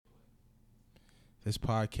This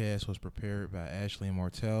podcast was prepared by Ashley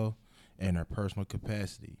Martell in her personal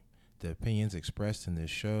capacity. The opinions expressed in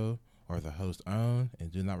this show are the host's own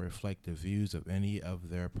and do not reflect the views of any of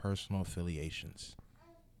their personal affiliations.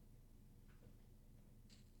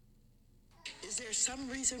 Is there some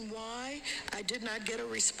reason why I did not get a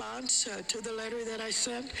response to the letter that I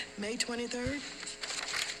sent May 23rd?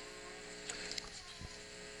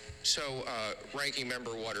 So, Ranking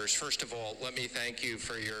Member Waters, first of all, let me thank you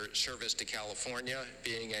for your service to California.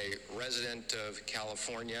 Being a resident of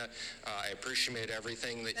California, I appreciate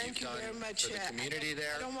everything that you've done very much. for the community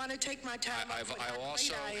there. I don't want to take my time. I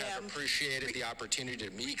also have appreciated the opportunity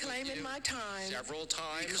to meet with you my time. several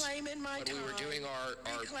times Reclaiming my when time. we were doing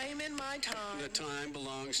our Reclaiming my time. The time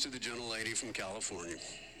belongs to the gentlelady from California.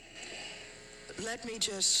 Let me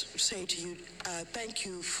just say to you, thank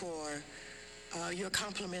you for your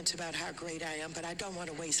compliments about how great I am, but I don't want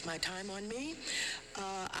to waste my time on me.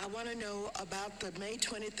 I want to know about the May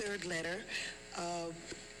 23rd letter.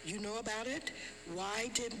 You know about it? Why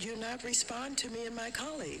did you not respond to me and my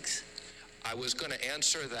colleagues? I was going to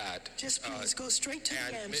answer that. Just please go straight to the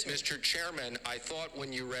answer. Mr. Chairman, I thought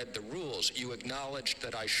when you read the rules, you acknowledged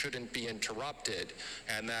that I shouldn't be interrupted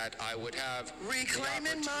and that I would have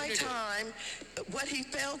reclaiming my time. What he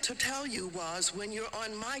failed to tell you was when you're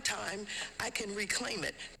on my time, I can reclaim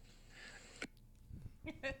it.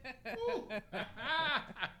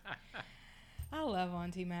 I love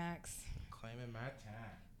Auntie Max. Claiming my time.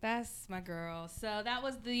 That's my girl. So that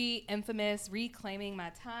was the infamous Reclaiming My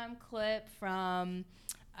Time clip from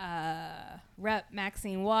Rep.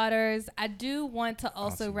 Maxine Waters. I do want to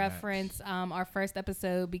also Awesome, reference our first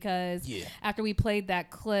episode because Yeah. after we played that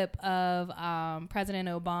clip of President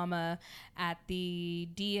Obama at the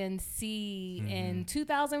DNC in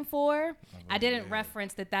 2004, I didn't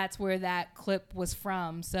reference that that's where that clip was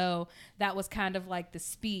from. So that was kind of like the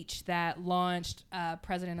speech that launched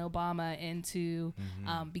President Obama into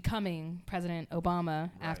becoming President Obama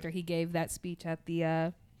after he gave that speech at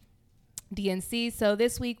the DNC. So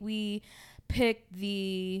this week we picked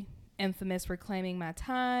the infamous Reclaiming My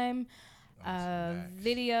Time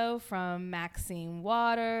video from Maxine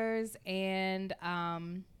Waters. And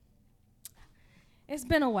it's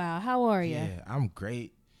been a while. How are you? Yeah, I'm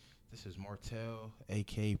great. This is Martell,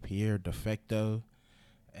 a.k.a. Pierre Defecto.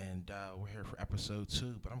 And we're here for episode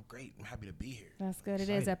 2, but I'm great. I'm happy to be here. That's good.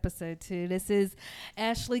 Excited. It is episode 2. This is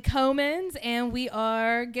Ashley Comans, and we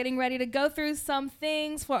are getting ready to go through some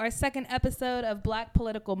things for our second episode of Black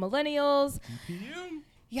Political Millennials. BPM.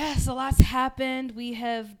 Yes, a lot's happened. We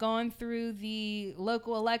have gone through the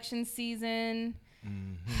local election season.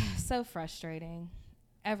 So frustrating.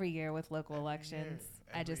 Every year with local elections,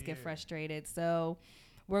 I just get frustrated. So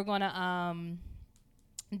we're going to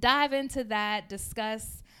dive into that,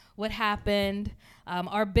 discuss what happened.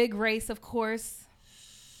 Our big race, of course,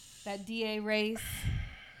 that DA race.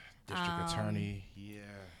 District Attorney, yeah.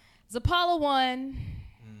 Zapala won,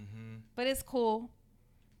 but it's cool.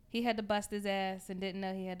 He had to bust his ass and didn't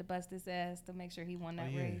know he had to bust his ass to make sure he won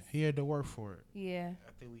that race. He had to work for it. Yeah.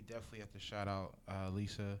 I think we definitely have to shout out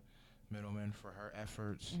Lisa Middleman for her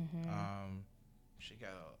efforts. She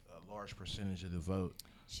got a large percentage of the vote.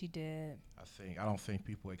 She did. I don't think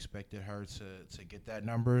people expected her to get that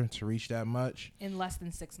number, to reach that much. In less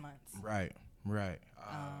than 6 months. Right. Yeah,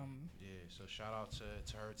 so shout out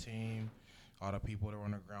to her team, all the people that were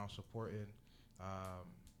on the ground supporting.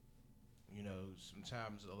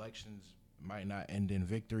 Sometimes elections might not end in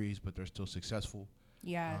victories, but they're still successful.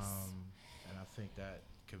 Yes. And I think that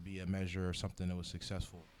could be a measure or something that was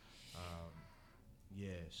successful.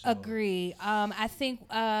 So Agree. I think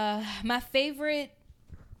my favorite,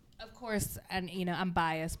 of course, and I'm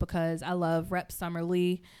biased because I love Rep. Summer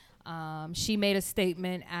Lee. She made a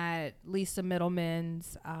statement at Lisa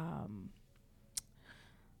Middleman's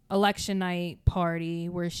election night party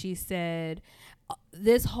where she said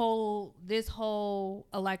this whole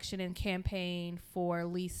election and campaign for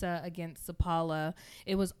Lisa against Zapala,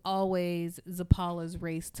 it was always Zapala's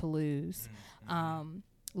race to lose.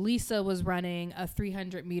 Lisa was running a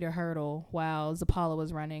 300-meter hurdle while Zapala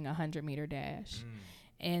was running a 100-meter dash.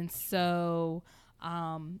 And so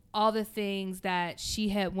all the things that she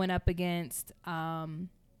had went up against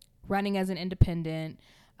running as an independent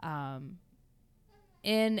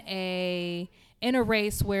in a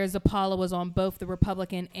race where Zapala was on both the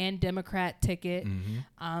Republican and Democrat ticket.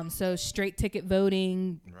 So straight ticket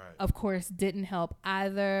voting, of course, didn't help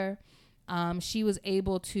either. She was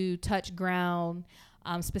able to touch ground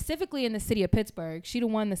specifically in the city of Pittsburgh. She'd have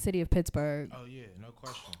won the city of Pittsburgh. Oh, yeah, no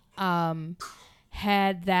question.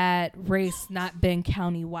 Had that race not been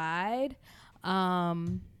countywide.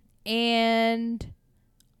 And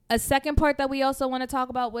a second part that we also want to talk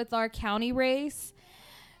about with our county race,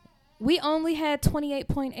 we only had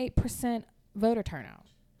 28.8% voter turnout.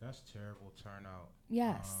 That's terrible turnout.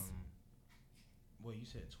 Yes. Well, you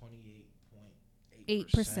said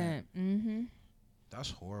 28.8%. Mm-hmm.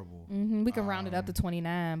 That's horrible. Mm-hmm. We can round it up to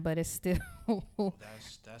 29, but it's still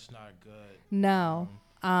that's not good. No.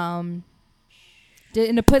 And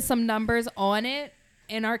to put some numbers on it,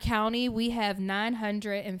 in our county, we have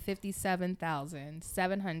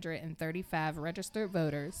 957,735 registered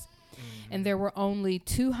voters, and there were only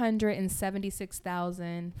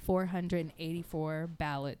 276,484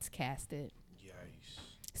 ballots casted. Yikes.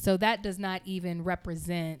 So that does not even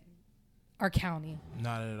represent our county.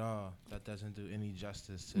 Not at all. That doesn't do any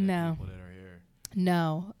justice to No. the people that are here.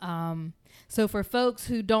 No. So for folks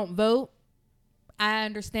who don't vote, I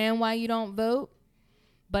understand why you don't vote,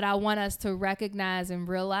 but I want us to recognize and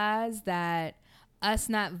realize that us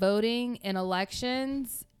not voting in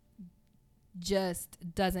elections just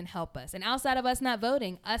doesn't help us. And outside of us not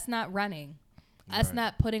voting, us not running, us Right.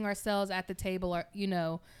 not putting ourselves at the table, or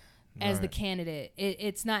as the Right. candidate,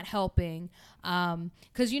 it's not helping.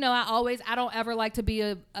 Because I don't ever like to be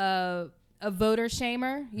a voter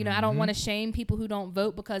shamer. I don't want to shame people who don't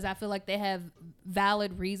vote, because I feel like they have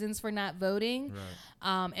valid reasons for not voting.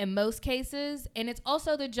 Right. In most cases. And it's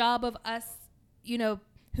also the job of us,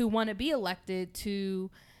 who want to be elected, to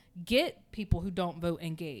get people who don't vote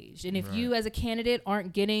engaged. And if Right. you as a candidate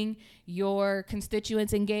aren't getting your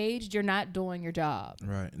constituents engaged, you're not doing your job.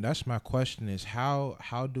 Right. And that's my question is how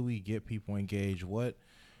do we get people engaged? What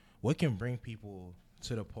can bring people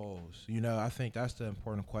to the polls? I think that's the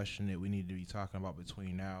important question that we need to be talking about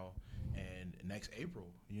between now and next April,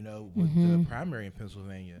 with the primary in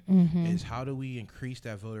Pennsylvania, is how do we increase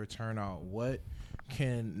that voter turnout? What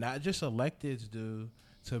can not just electeds do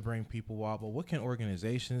to bring people out, but what can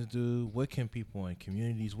organizations do? What can people in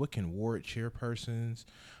communities, what can ward chairpersons,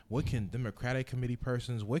 what can Democratic committee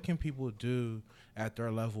persons, what can people do at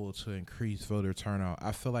their level to increase voter turnout?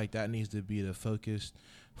 I feel like that needs to be the focus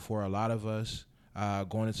for a lot of us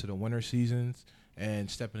going into the winter seasons and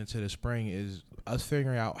stepping into the spring, is us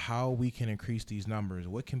figuring out how we can increase these numbers.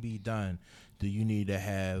 What can be done? Do you need to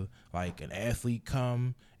have like an athlete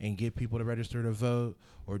come and get people to register to vote?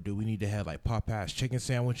 Or do we need to have like Popeyes chicken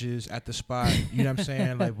sandwiches at the spot? You know what I'm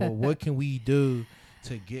saying? Like, well, what can we do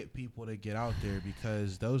to get people to get out there?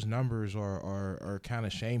 Because those numbers are kind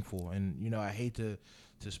of shameful. And, I hate to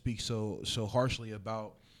speak so harshly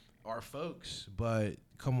about our folks, but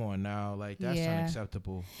come on now, like that's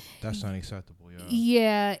unacceptable. That's unacceptable, yo.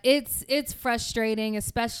 Yeah, it's frustrating,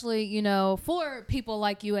 especially for people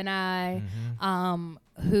like you and I,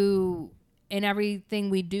 who in everything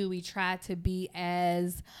we do, we try to be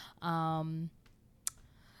as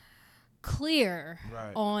clear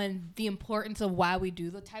Right. on the importance of why we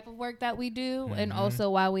do the type of work that we do, and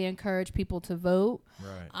also why we encourage people to vote.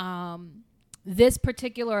 Right. This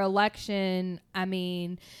particular election,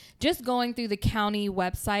 just going through the county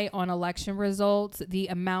website on election results, the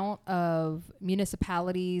amount of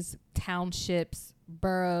municipalities, townships,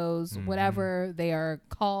 boroughs, whatever they are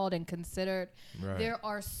called and considered, Right. there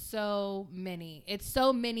are so many. It's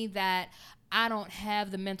so many that I don't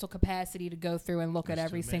have the mental capacity to go through and look at It's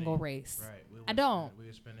every too single many. race. Right. I don't. We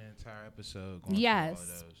would spend an entire episode going Yes.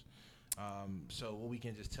 through all of those. So what we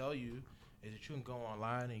can just tell you is that you can go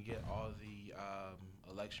online and get all the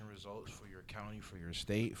election results for your county, for your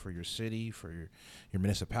state, for your city, for your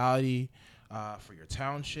municipality, for your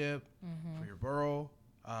township, for your borough,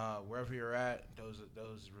 wherever you're at.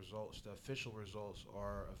 Those results, the official results,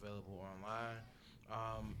 are available online.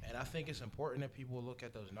 And I think it's important that people look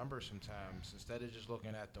at those numbers sometimes instead of just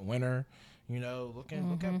looking at the winner. Look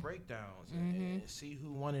at breakdowns and see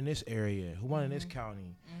who won in this area, who won in this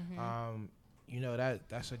county.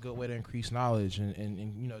 That's a good way to increase knowledge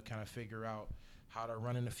and kind of figure out how to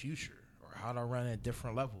run in the future or how to run at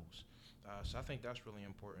different levels. So I think that's really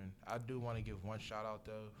important. I do want to give one shout out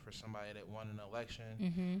though for somebody that won an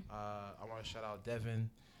election. I want to shout out Devin.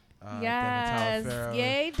 Yes. Devin Talaferro.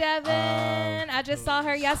 Yay, Devin. I just saw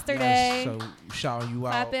her yesterday. Yes, so shouting you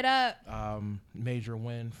Clap out. it up. Major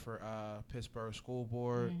win for Pittsburgh School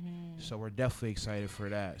Board. So we're definitely excited for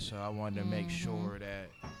that. So I wanted to make sure that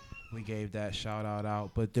we gave that shout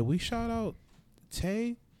out. But did we shout out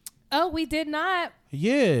Tay? Oh, we did not.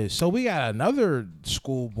 Yeah. So we got another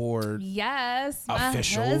school board. Yes.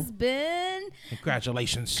 Official. My husband.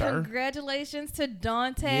 Congratulations, sir. Congratulations to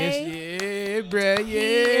Dante. Yes, yeah, bruh,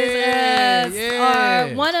 yeah, He is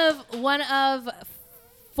yeah. one of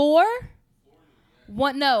four.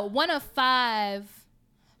 One of five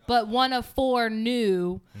but one of 4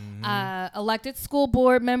 new elected school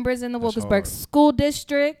board members in the Wilkinsburg School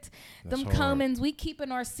District. Them Comans, we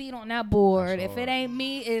keeping our seat on that board. If it ain't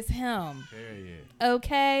me, it's him.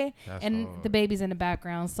 Okay? And the baby's in the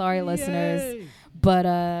background. Sorry, listeners.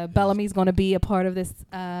 But Bellamy's going to be a part of this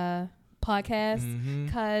podcast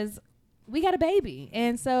because we got a baby.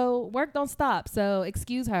 And so work don't stop. So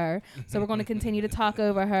excuse her. So we're going to continue to talk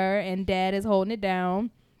over her. And Dad is holding it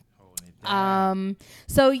down.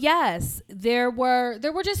 So yes, there were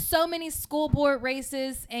just so many school board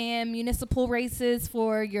races and municipal races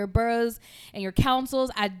for your boroughs and your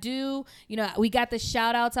councils. I do, we got the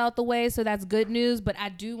shout outs out the way, so that's good news, but I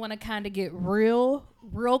do want to kind of get real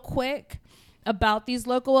quick about these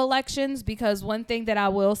local elections, because one thing that I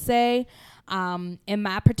will say, in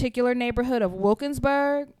my particular neighborhood of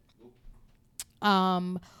Wilkinsburg,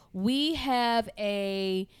 we have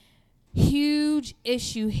a huge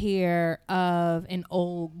issue here of an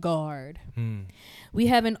old guard. We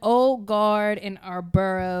have an old guard in our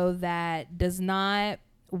borough that does not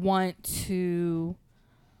want to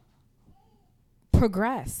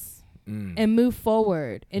progress and move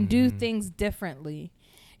forward and do things differently.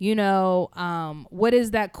 What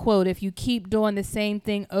is that quote? If you keep doing the same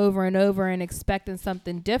thing over and over and expecting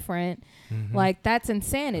something different, like that's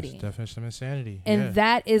insanity. That's definition of insanity. And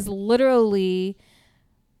that is literally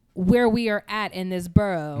where we are at in this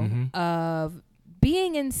borough of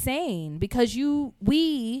being insane, because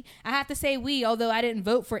I have to say we, although I didn't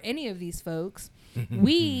vote for any of these folks,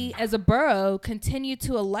 we as a borough continue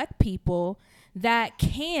to elect people that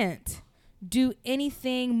can't do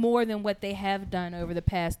anything more than what they have done over the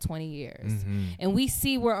past 20 years. And we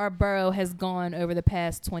see where our borough has gone over the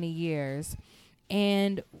past 20 years,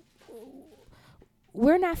 and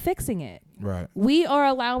we're not fixing it. Right. We are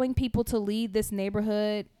allowing people to lead this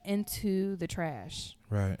neighborhood into the trash.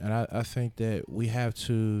 Right. And I think that we have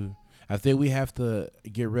to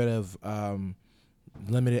get rid of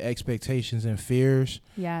limited expectations and fears.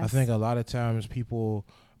 Yes. I think a lot of times people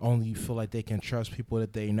only feel like they can trust people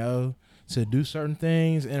that they know to do certain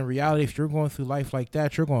things. In reality, if you're going through life like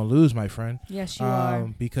that, you're going to lose, my friend. Yes, you are.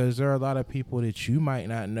 Because there are a lot of people that you might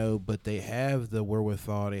not know, but they have the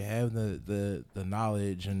wherewithal, they have the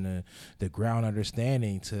knowledge and the ground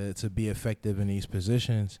understanding to be effective in these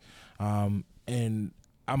positions. And I'm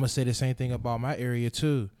going to say the same thing about my area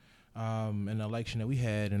too. An election that we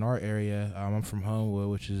had in our area, I'm from Homewood,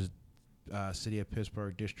 which is city of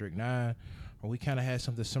Pittsburgh, District 9, where we kind of had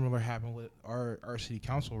something similar happen with our city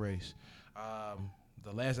council race.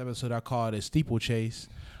 The last episode I called it steeplechase,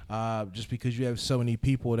 just because you have so many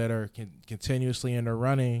people that are continuously in the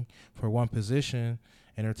running for one position,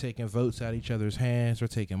 and they're taking votes out of each other's hands, they're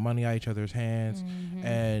taking money out of each other's hands,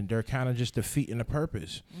 and they're kind of just defeating the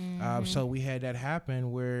purpose. So we had that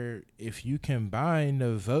happen where if you combine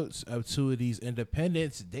the votes of 2 of these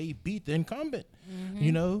independents, they beat the incumbent,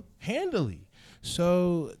 handily.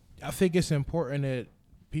 So I think it's important that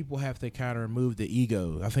people have to kind of remove the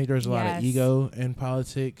ego. I think there's a lot of ego in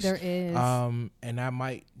politics. There is. And that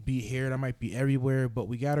might be here, that might be everywhere, but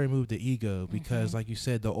we got to remove the ego because, like you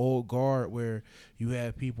said, the old guard where you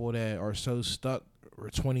have people that are so stuck for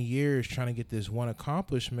 20 years trying to get this one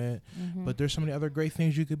accomplishment, but there's so many other great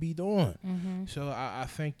things you could be doing. So I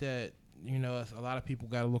think that, a lot of people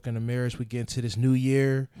got to look in the mirror as we get into this new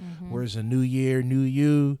year, where it's a new year, new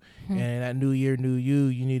you, and that new year, new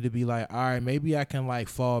you need to be like, all right, maybe I can like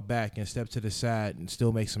fall back and step to the side and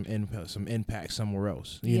still make some impact somewhere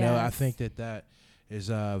else. I think that is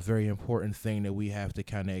a very important thing that we have to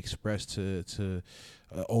kind of express to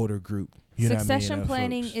an older group. Succession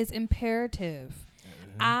planning is imperative.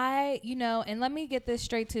 And let me get this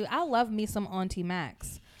straight too. I love me some Auntie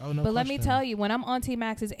Max. Oh, no but let question. me tell you, when I'm Auntie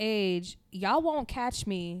Max's age, y'all won't catch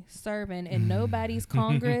me serving in nobody's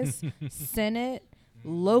Congress, Senate,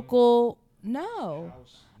 local. No,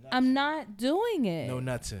 I'm not doing it. No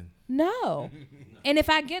nutsin'. No. And if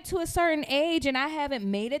I get to a certain age and I haven't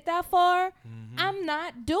made it that far, I'm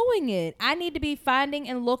not doing it. I need to be finding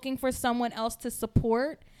and looking for someone else to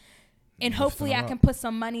support. And hopefully I can put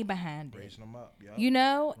some money behind it. Them up,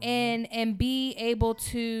 yep. And be able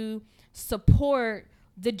to support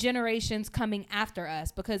the generations coming after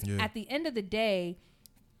us, because at the end of the day,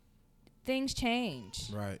 things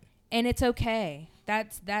change. Right. And it's okay.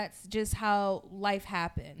 That's just how life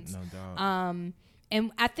happens. No doubt.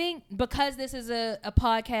 And I think because this is a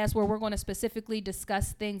podcast where we're going to specifically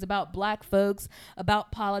discuss things about Black folks,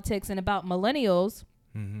 about politics, and about millennials,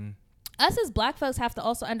 us as Black folks have to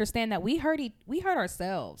also understand that we hurt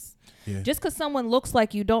ourselves. Yeah. Just because someone looks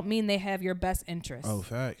like you don't mean they have your best interests. Oh,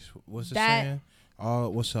 facts. What's the saying?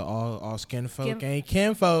 all skin folk ain't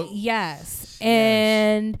kin folk. Yes.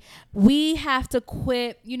 And we have to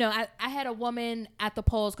quit. You know, I had a woman at the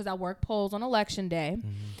polls, because I work polls on election day,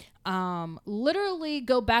 literally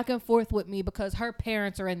go back and forth with me because her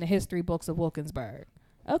parents are in the history books of Wilkinsburg.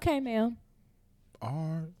 Okay, ma'am. All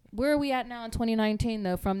right. Where are we at now in 2019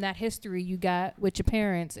 though, from that history you got with your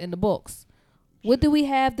parents in the books? What do we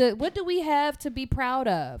have to be proud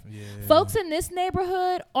of? Yeah. Folks in this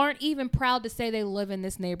neighborhood aren't even proud to say they live in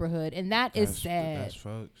this neighborhood, and that's sad. That's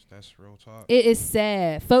folks. That's real talk. It is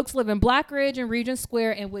sad. Folks live in Black Ridge and Regent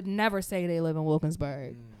Square and would never say they live in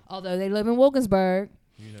Wilkinsburg, although they live in Wilkinsburg.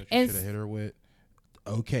 You know what you should have hit her with?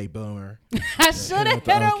 Okay, boomer. I should have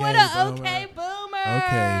hit her with an okay, boomer.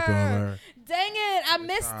 Okay, boomer. Dang it, I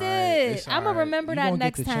missed it. I'm going to remember that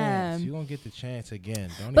next time. You're going to get the chance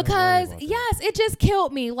again. Because, yes, it just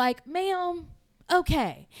killed me. Like, ma'am,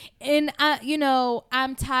 okay. And,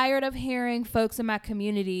 I'm tired of hearing folks in my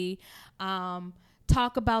community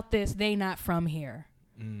talk about this. They not from here.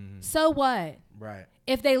 So what? Right.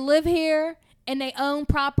 If they live here and they own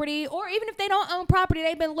property, or even if they don't own property,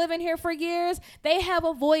 they've been living here for years, they have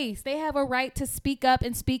a voice. They have a right to speak up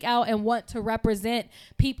and speak out and want to represent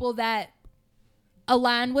people that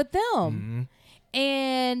align with them.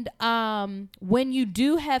 And when you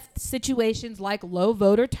do have situations like low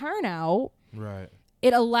voter turnout, right,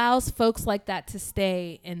 it allows folks like that to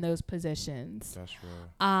stay in those positions. That's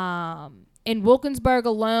right. In Wilkinsburg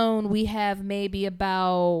alone, we have maybe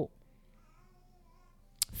about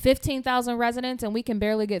 15,000 residents, and we can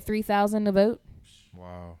barely get 3,000 to vote.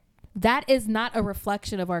 Wow. That is not a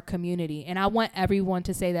reflection of our community. And I want everyone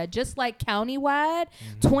to say that. Just like countywide,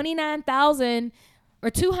 29,000 or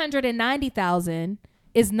 290,000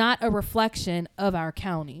 is not a reflection of our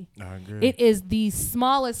county. I agree. It is the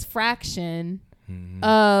smallest fraction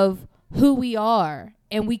of who we are.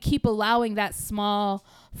 And we keep allowing that small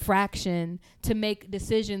fraction to make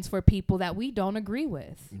decisions for people that we don't agree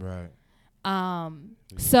with. Right.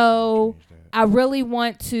 So I really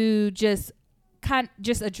want to just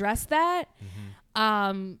address that.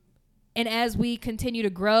 And as we continue to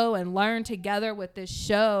grow and learn together with this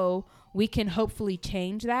show, we can hopefully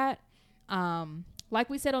change that. Like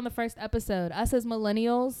we said on the first episode, us as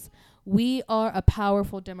millennials, we are a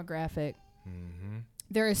powerful demographic.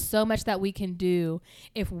 There is so much that we can do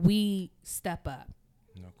if we step up.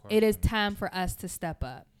 No question. It is time for us to step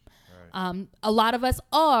up. Right. A lot of us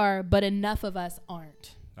are, but enough of us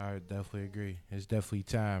aren't. I definitely agree. It's definitely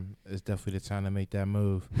time. It's definitely the time to make that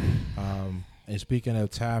move. And speaking of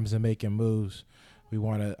times and making moves, we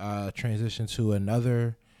want to transition to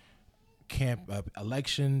another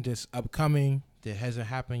election that's upcoming that hasn't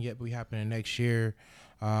happened yet, but will happen next year.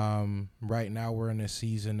 Right now, we're in the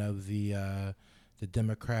season of the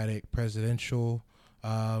Democratic presidential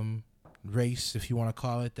race, if you want to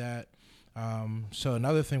call it that. So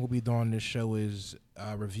another thing we'll be doing on this show is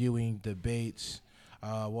reviewing debates.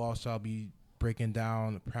 We'll also be breaking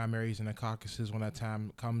down the primaries and the caucuses when that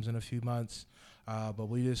time comes in a few months. But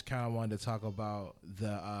we just kind of wanted to talk about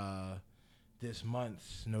this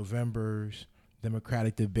month's November's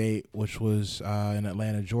Democratic debate, which was in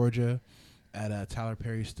Atlanta, Georgia, at Tyler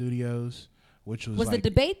Perry Studios. Which was the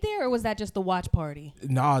debate there, or was that just the watch party?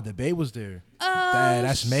 Nah, debate was there. Oh,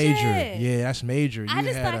 that's major. Yeah, that's major. I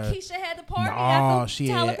just thought Keisha had the party. No, she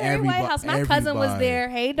had everybody. White House. My cousin was there.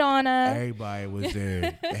 Hey, Donna. Everybody was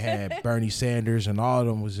there. They had Bernie Sanders and all of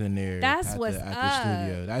them was in there. That's what's at the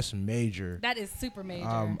studio. That's major. That is super major.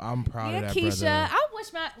 I'm proud of that, Keisha. brother. I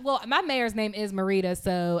wish my mayor's name is Marita,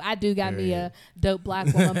 so I do got me a dope black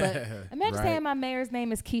woman. But imagine saying my mayor's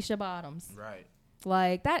name is Keisha Bottoms. Right.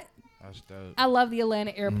 Like that. That's dope. I love the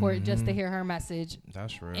Atlanta airport just to hear her message.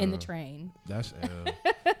 That's real. In the train. That's ill.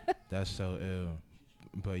 That's so ill.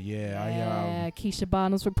 But yeah, Keisha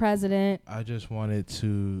Bottoms for president. I just wanted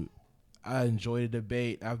I enjoyed the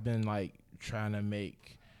debate. I've been like trying to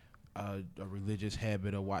make a religious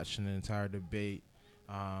habit of watching the entire debate.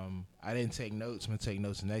 I didn't take notes. I'm gonna take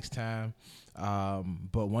notes next time.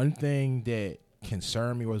 But one thing that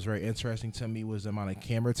concerned me, was very interesting to me, was the amount of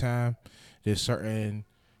camera time that certain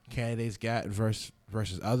candidates got versus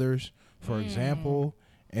others. For example,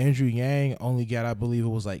 Andrew Yang only got, I believe it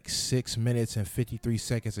was like 6 minutes and 53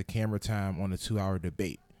 seconds of camera time on a 2-hour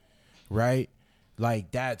debate, right?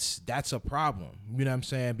 Like that's a problem, you know what I'm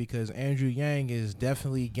saying? Because Andrew Yang is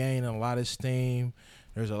definitely gaining a lot of steam.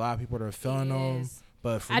 There's a lot of people that are feeling him.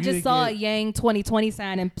 But I just saw a Yang 2020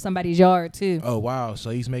 sign in somebody's yard too. Oh wow! So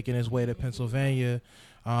he's making his way to Pennsylvania.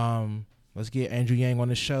 Let's get Andrew Yang on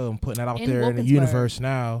the show. I'm putting that out In there in the Wilkinsburg. universe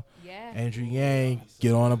now. Yeah. Andrew Yang,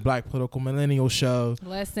 get on a Black Political Millennial show.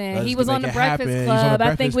 Listen, Let's he was on make the it happen. Breakfast He's on Club. the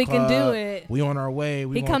I think Breakfast we can do Club. it. We on our way.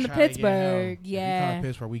 We He gonna come to try get him. Pittsburgh. If he Yeah. come to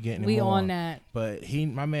Pittsburgh, we getting him We on. on that. But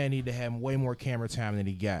my man need to have way more camera time than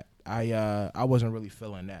he got. I wasn't really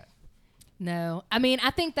feeling that. No. I mean,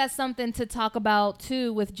 I think that's something to talk about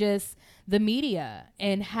too with just the media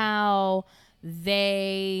and how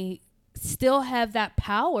they still have that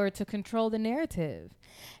power to control the narrative.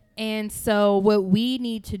 And so what we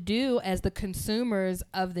need to do as the consumers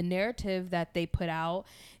of the narrative that they put out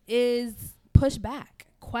is push back,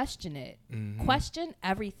 question it, question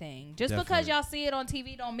everything. Just because Definitely. y'all see it on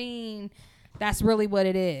TV don't mean that's really what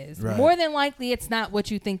it is. Right. More than likely, it's not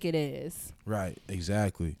what you think it is. Right.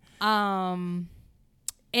 Exactly. And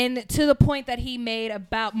to the point that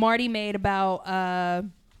Marty made about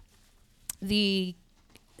the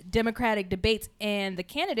Democratic debates and the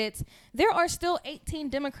candidates, there are still 18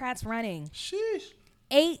 Democrats running. Sheesh.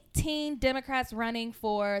 18 Democrats running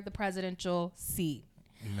for the presidential seat.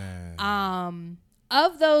 Man.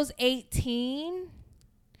 Of those 18,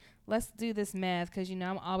 let's do this math because,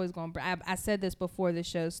 I'm always going to... I said this before the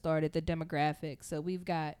show started, the demographics. So we've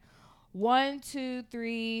got 1, 2,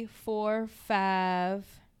 3, 4, 5,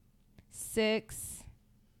 6,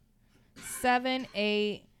 7,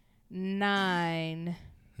 8, 9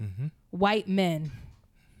 white men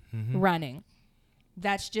running.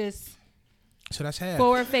 That's just... So that's half.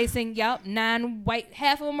 Forward facing, 9 white,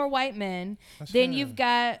 half of them are white men. Then half. you've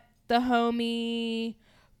got the homie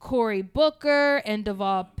Cory Booker and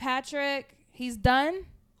Deval Patrick. He's done.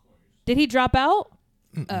 Did he drop out?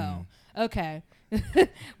 Oh, okay.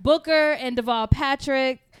 Booker and Deval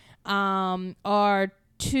Patrick are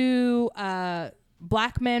 2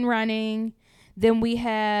 black men running. Then we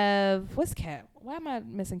have why am I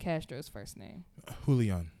missing Castro's first name?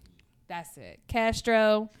 Julian. That's it.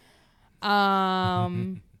 Castro.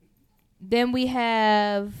 Then we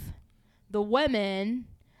have the women,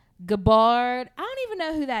 Gabbard. I don't even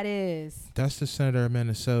know who that is. That's the senator of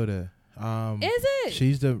Minnesota. Is it?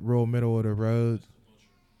 She's the real middle of the road.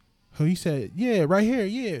 Who you said? Yeah, right here.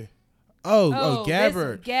 Yeah. Oh,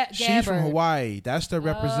 Gabbard. She's from Gabbard. Hawaii. That's the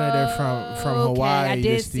representative from Okay, Hawaii. I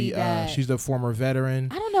did That's see that. She's the former veteran.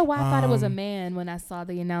 I don't know why I thought it was a man when I saw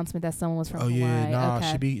the announcement that someone was from Hawaii. Yeah, nah.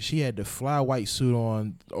 Okay. She had the fly white suit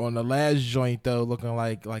on the last joint though, looking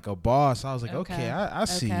like a boss. I was like, okay, I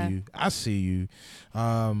see you. I see you.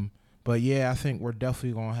 But yeah, I think we're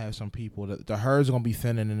definitely gonna have some people. The herd's gonna be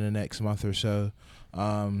thinning in the next month or so,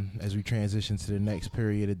 as we transition to the next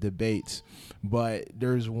period of debates. But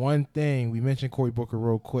there's one thing we mentioned Cory Booker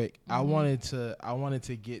real quick. I wanted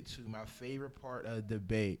to get to my favorite part of the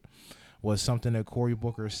debate was something that Cory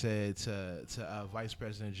Booker said to Vice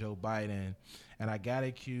President Joe Biden, and I got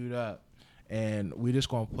it queued up. And we're just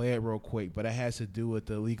going to play it real quick, but it has to do with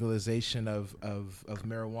the legalization of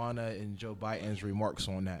marijuana and Joe Biden's remarks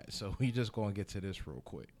on that. So we just going to get to this real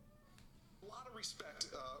quick. A lot of respect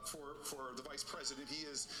for the vice president. He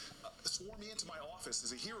has sworn me into my office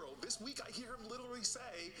as a hero. This week I hear him literally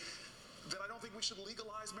say that I don't think we should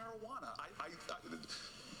legalize marijuana. I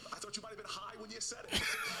thought you might have been high when you said it.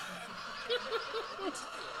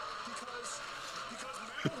 because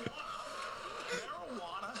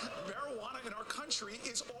marijuana in our country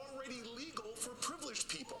is already legal for privileged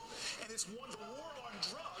people. And the war on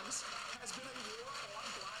drugs has been a war on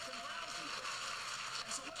black and brown people. And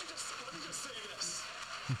so let me just say this.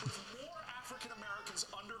 With more African Americans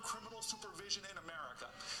under criminal supervision in America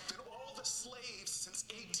than all the slaves since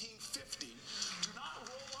 1850, do not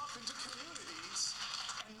roll up into communities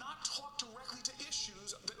and not talk directly to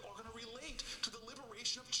issues that are going to relate to the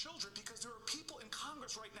liberation of children, because there are people in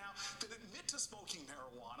Congress right now that admit to smoking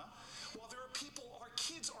marijuana, while there are our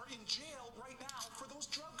kids are in jail right now for those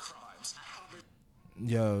drug crimes.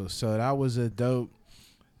 Yo, so that was a dope.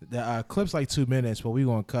 The clip's like 2 minutes, but we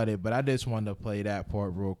gonna cut it. But I just wanted to play that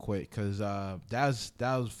part real quick because that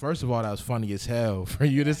was first of all, that was funny as hell for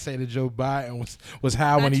you to say that Joe Biden was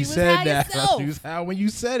high when he said that. He was high when you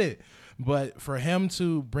said it. But for him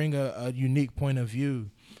to bring a unique point of view,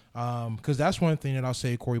 because that's one thing that I'll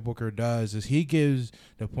say Cory Booker does is he gives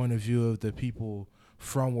the point of view of the people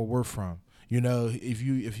from where we're from. You know, if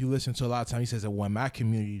you listen to a lot of times, he says that, well, in my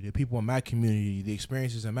community, the people in my community, the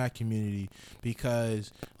experiences in my community,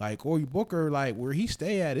 because like Cory Booker, like where he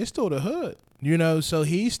stay at, it's still the hood, you know, so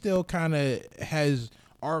he still kind of has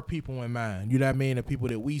our people in mind, you know what I mean? The people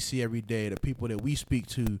that we see every day, the people that we speak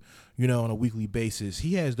to, you know, on a weekly basis.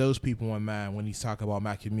 He has those people in mind when he's talking about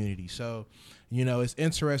my community. So, you know, it's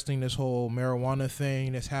interesting, this whole marijuana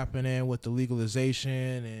thing that's happening with the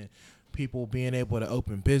legalization and people being able to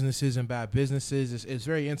open businesses and bad businesses. It's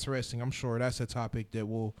very interesting. I'm sure that's a topic that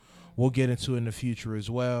we'll get into in the future as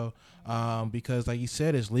well, because like you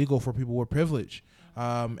said, it's legal for people with privilege,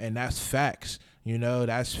 and that's facts.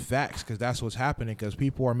 That's facts, because that's what's happening, because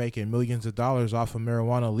people are making millions of dollars off of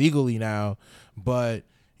marijuana legally now, but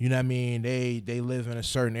you know what I mean, they live in a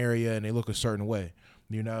certain area and they look a certain way,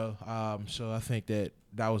 so I think that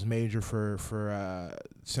was major for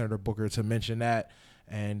Senator Booker to mention that.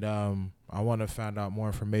 And I want to find out more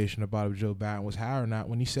information about if Joe Biden was high or not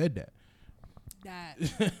when he said that.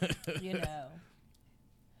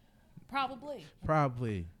 Probably.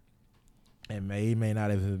 And he may not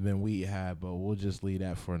have been weed high, but we'll just leave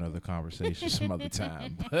that for another conversation some other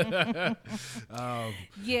time. I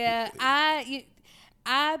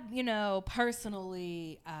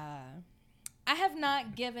personally, I have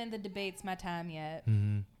not given the debates my time yet.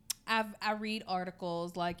 Mm-hmm. I read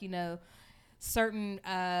articles like, certain,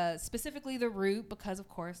 specifically The Root, because of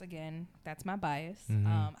course, again, that's my bias.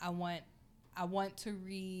 Mm-hmm. I want to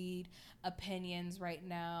read opinions right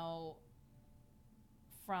now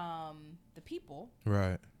from the people.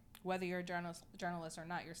 Right. Whether you're a journalist or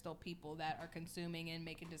not, you're still people that are consuming and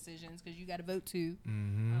making decisions, because you got to vote too.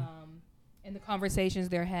 Mm-hmm. And the conversations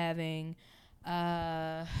they're having.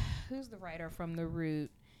 Who's the writer from The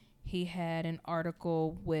Root? He had an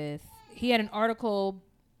article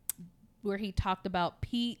where he talked about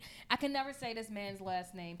Pete. I can never say this man's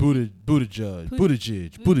last name. Buttigieg.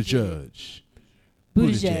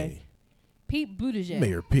 Pete Buttigieg.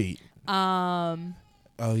 Mayor Pete.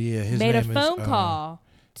 Oh yeah, his made name a phone call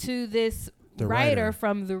to this writer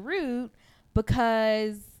from The Root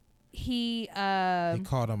because he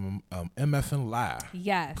called him MF and lie.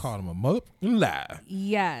 Yes. Called him a mup and lie.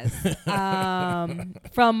 Yes.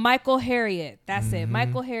 From Michael Harriot. That's it.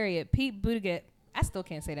 Michael Harriot. Pete Buttigieg. I still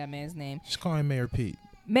can't say that man's name. Just call him Mayor Pete.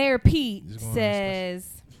 Mayor Pete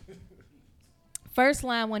says, first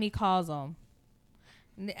line when he calls him,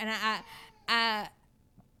 and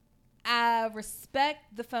I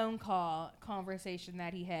respect the phone call conversation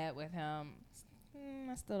that he had with him.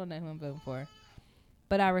 I still don't know who I'm voting for,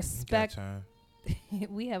 but I respect.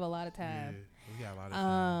 We have a lot of time. Yeah, we got a lot of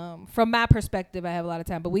time. From my perspective, I have a lot of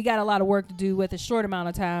time, but we got a lot of work to do with a short amount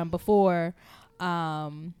of time before.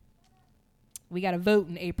 We got to vote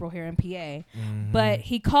in April here in PA. Mm-hmm. But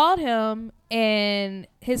he called him, and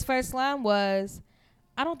his first line was,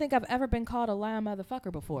 I don't think I've ever been called a lying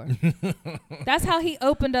motherfucker before. That's how he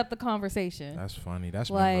opened up the conversation. That's funny. That's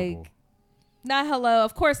like, memorable. Not hello.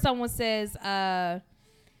 Of course, someone says, the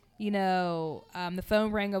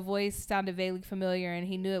phone rang, a voice sounded vaguely familiar, and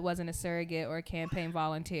he knew it wasn't a surrogate or a campaign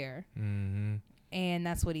volunteer. Mm-hmm. And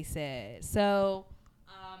that's what he said. So,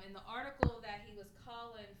 in the article that he was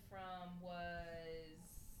calling from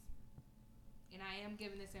and I am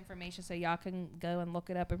giving this information so y'all can go and look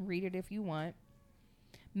it up and read it if you want.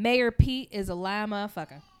 Mayor Pete is a lying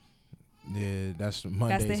motherfucker. Yeah, that's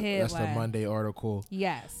Monday's. That's the Monday article.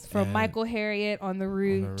 Yes, from Michael Harriot on The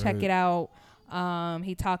Root. Check it out.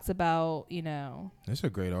 He talks about, it's a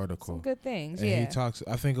great article. Some good things. And he talks.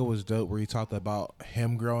 I think it was dope where he talked about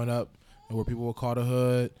him growing up and where people would call the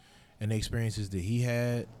hood and the experiences that he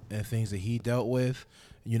had and things that he dealt with.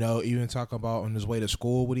 Even talk about on his way to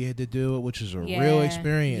school what he had to do, which is a real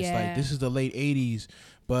experience. Yeah. Like, this is the late 80s,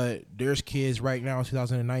 but there's kids right now in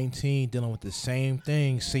 2019 dealing with the same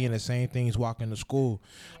things, seeing the same things walking to school.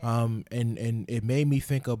 And it made me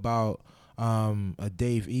think about a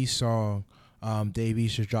Dave East song. Dave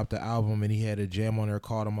East just dropped the album, and he had a jam on there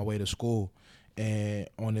called On My Way to School. And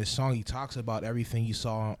on this song, he talks about everything he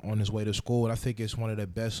saw on his way to school. And I think it's one of the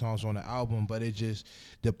best songs on the album. But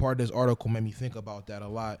the part of this article made me think about that a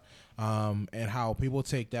lot, and how people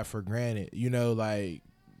take that for granted. Like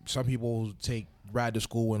some people ride to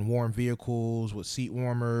school in warm vehicles with seat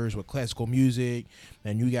warmers, with classical music.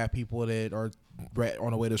 And you got people that are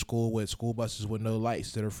on the way to school with school buses with no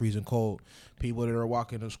lights that are freezing cold. People that are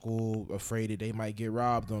walking to school afraid that they might get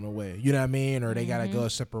robbed on the way. You know what I mean? Or they got to go a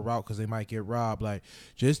separate route because they might get robbed. Like,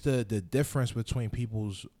 just the difference between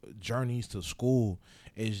people's journeys to school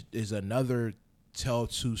is another tell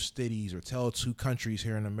two cities or tell two countries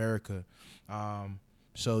here in America.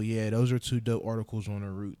 So, yeah, those are two dope articles on The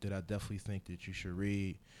Root that I definitely think that you should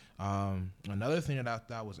read. Another thing that I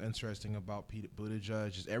thought was interesting about Pete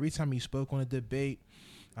Buttigieg is every time he spoke on a debate,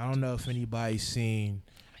 I don't know if anybody's seen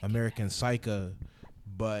American Psycho,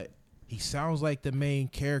 but he sounds like the main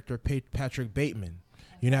character, Patrick Bateman.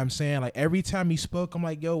 You know what I'm saying? Like, every time he spoke, I'm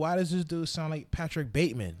like, yo, why does this dude sound like Patrick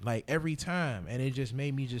Bateman? Like, every time. And it just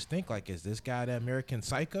made me just think, like, is this guy the American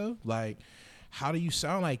Psycho? Like, how do you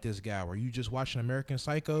sound like this guy? Were you just watching American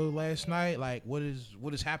Psycho last night? Like, what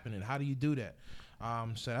is happening? How do you do that?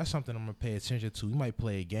 So that's something I'm gonna pay attention to. We might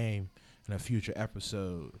play a game in a future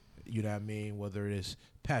episode. You know what I mean? Whether it is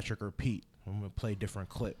Patrick or Pete, I'm gonna play different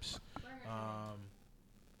clips.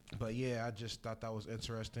 But yeah, I just thought that was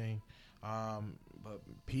interesting. But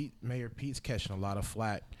Mayor Pete's catching a lot of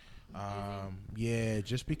flack. Yeah,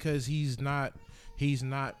 just because he's not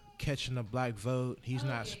catching the black vote. He's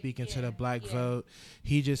not speaking to the black vote.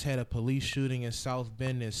 He just had a police shooting in South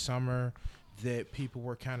Bend this summer that people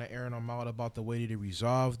were kind of airing him out about the way that he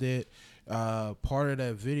resolved it. Part of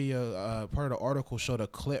that video, part of the article showed a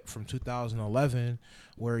clip from 2011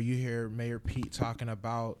 where you hear Mayor Pete talking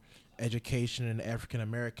about education in African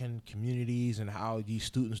American communities and how these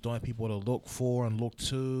students don't have people to look for and look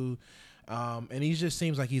to. And he just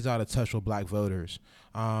seems like he's out of touch with black voters.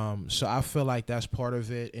 So I feel like that's part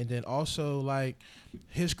of it. And then also like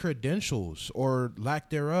his credentials or lack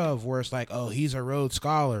thereof, where it's like, oh, he's a Rhodes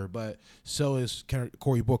Scholar, but so is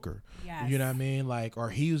Cory Booker. Yes. You know what I mean? Like, or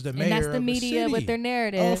he was the mayor. And that's the of media city. with their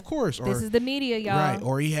narrative. Oh, of course. This is the media, y'all. Right.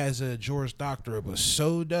 Or he has a Juris Doctorate, but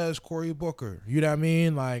so does Cory Booker. You know what I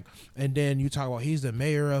mean? Like, and then you talk about he's the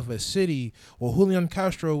mayor of a city. Well, Julian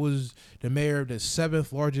Castro was the mayor of the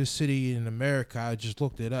 7th largest city in America. I just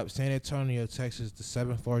looked it up. San Antonio, Texas, the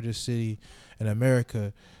 7th largest city in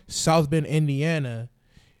America. South Bend, Indiana,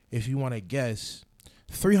 if you want to guess,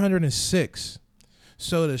 306.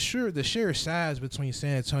 So the sheer size between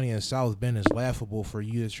San Antonio and South Bend is laughable for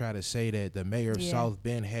you to try to say that the mayor of South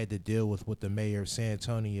Bend had to deal with what the mayor of San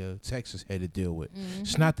Antonio, Texas had to deal with.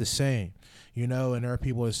 It's not the same, you know, and there are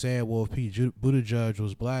people that are saying, well, if Pete Buttigieg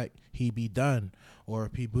was black, he'd be done. Or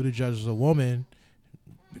if Pete Buttigieg was a woman,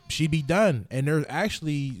 she'd be done. And there's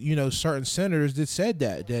actually, you know, certain senators that said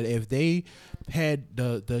that if they had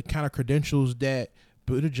the kind of credentials that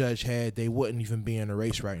Buttigieg had, they wouldn't even be in the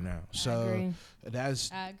race right now. So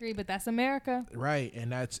I agree, but that's America, right?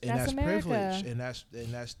 And that's privilege, and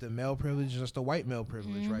that's the male privilege, that's the white male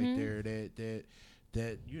privilege right there.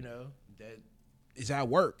 That you know that is at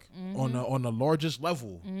work on the largest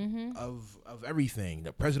level of everything,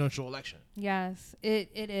 the presidential election. Yes, it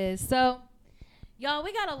is. So, y'all,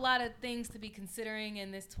 we got a lot of things to be considering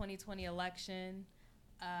in this 2020 election.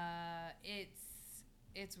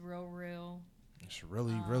 It's real. It's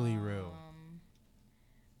really real.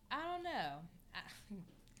 I don't know.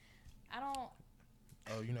 I don't.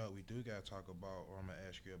 Oh, you know what we do gotta talk about, or I'm gonna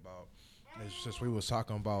ask you about. Since we was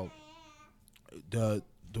talking about the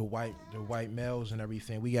white males and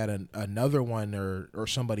everything, we got another one or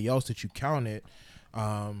somebody else that you counted.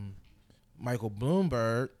 Michael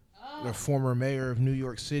Bloomberg, the former mayor of New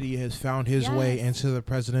York City, has found his way into the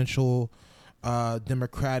presidential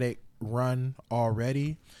Democratic run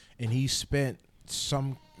already, and he spent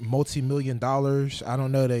some multi-million dollars. I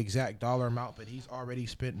don't know the exact dollar amount, but he's already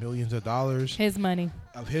spent millions of dollars. His money.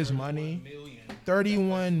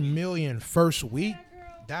 31 million first week.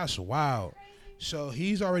 That's wild. So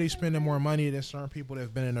he's already spending more money than certain people that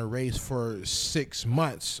have been in a race for 6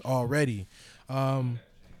 months already. And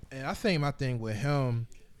I think my thing with him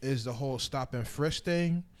is the whole stop and frisk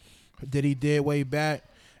thing that he did way back.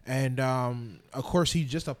 And of course, he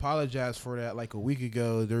just apologized for that like a week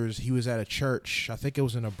ago. He was at a church, I think it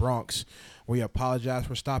was in the Bronx, where he apologized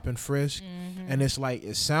for stop and frisk. And it's like,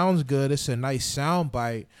 it sounds good. It's a nice sound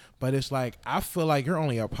bite, but it's like, I feel like you're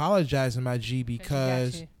only apologizing, my G,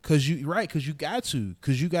 because you got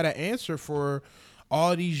to answer for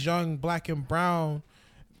all these young black and brown,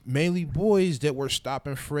 mainly boys that were stop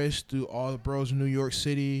and frisk through all the boroughs in New York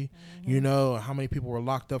City. You know, how many people were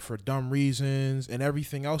locked up for dumb reasons and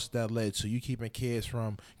everything else that led to you keeping kids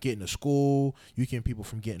from getting to school, you keeping people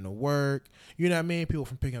from getting to work, you know what I mean? People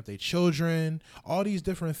from picking up their children, all these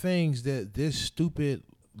different things that this stupid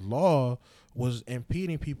law was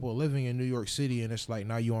impeding people living in New York City. And it's like,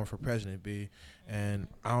 now you on for president, B. And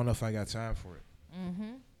I don't know if I got time for it.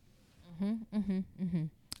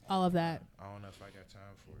 All of that. I don't know if I got time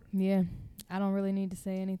for it. Yeah. I don't really need to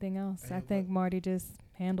say anything else. I think Marty just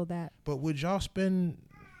handled that. But would y'all spend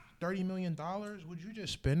 $30 million? Would you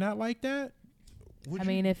just spend that like that? I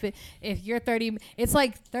mean, if you're 30, it's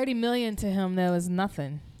like 30 million to him though is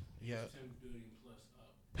nothing. Yeah.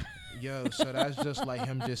 Yo, so that's just like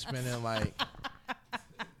him just spending like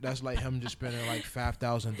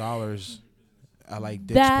 $5,000 at like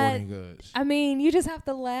Dick's Sporting Goods. I mean, you just have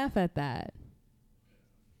to laugh at that.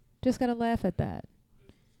 Just gotta laugh at that.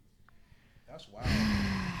 That's wild.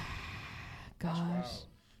 Gosh. That's wild.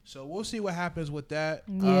 So we'll see what happens with that.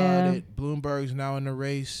 Yeah. That Bloomberg's now in the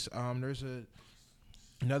race. There's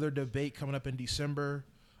another debate coming up in December.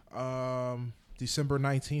 December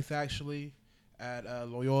 19th, actually. at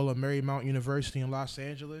Loyola Marymount University in Los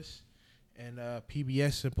Angeles. And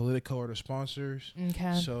PBS and Politico are the sponsors.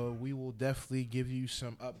 Okay. So we will definitely give you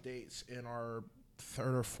some updates in our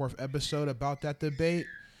 3rd or 4th episode about that debate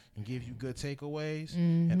and give you good takeaways.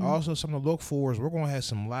 And also something to look for is we're going to have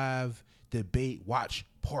some live debate watch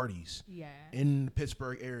parties in the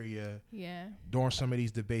Pittsburgh area during some of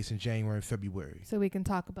these debates in January and February. So we can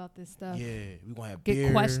talk about this stuff. Yeah, we're going to have Get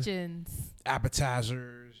beer, questions,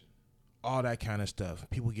 appetizers, all that kind of stuff.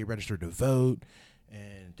 People get registered to vote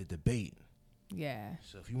and the debate. Yeah.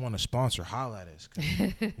 So if you want to sponsor, holla at us. 'Cause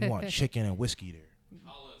we want chicken and whiskey there.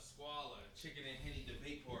 Holla, Squalla, chicken and Henny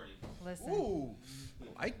debate party. Listen. Ooh,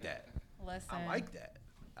 I like that. Listen. I like that.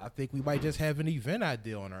 I think we might just have an event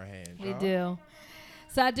idea on our hands. We y'all. do.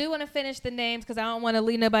 So I do want to finish the names because I don't want to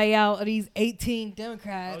leave nobody out of these 18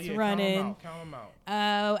 Democrats running. Count them out.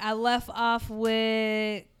 I left off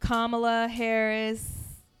with Kamala Harris.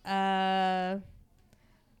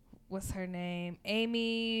 What's her name?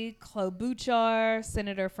 Amy Klobuchar,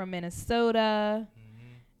 senator from Minnesota.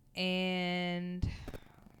 And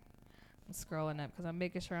I'm scrolling up because I'm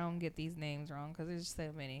making sure I don't get these names wrong because there's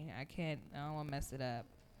so many. I don't want to mess it up.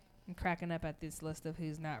 I'm cracking up at this list of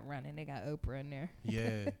who's not running. They got Oprah in there.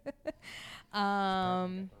 Yeah.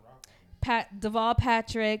 Deval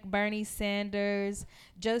Patrick, Bernie Sanders,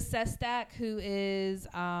 Joe Sestak, who is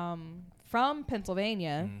from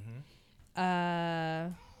Pennsylvania.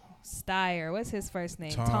 Steyer, what's his first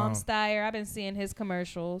name? Tom Steyer. I've been seeing his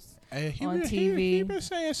commercials on TV. He been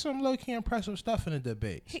saying some low-key impressive stuff in the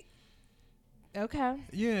debates. Okay.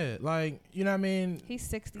 Yeah, like, you know what I mean? He's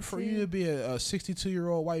 62. For you to be a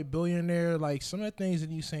 62-year-old white billionaire, like some of the things that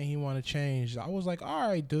you saying he want to change, I was like, all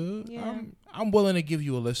right, dude. Yeah. I'm willing to give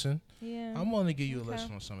you a listen. Yeah. I'm willing to give you a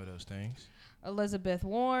listen on some of those things. Elizabeth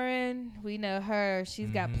Warren, we know her.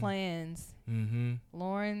 She's got plans.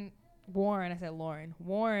 Warren.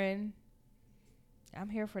 I'm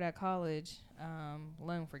here for that college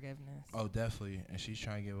loan forgiveness. Oh, definitely. And she's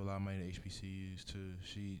trying to give a lot of money to HBCUs too.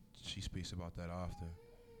 She speaks about that often.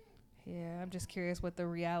 Yeah, I'm just curious what the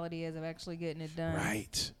reality is of actually getting it done.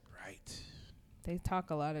 Right. They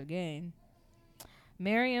talk a lot of game.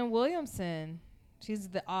 Marianne Williamson, she's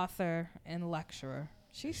the author and lecturer.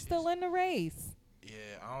 She's still in the race.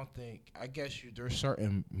 Yeah, I guess there's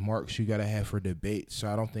certain marks you gotta have for debate. So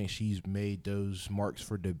I don't think she's made those marks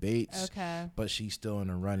for debates. Okay. But she's still in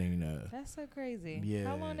the running though. That's so crazy. Yeah.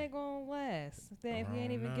 How long they gonna last if you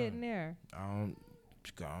ain't even getting there? I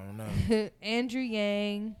don't know. Andrew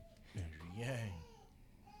Yang. Andrew Yang.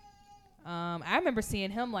 I remember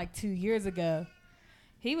seeing him like 2 years ago.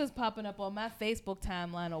 He was popping up on my Facebook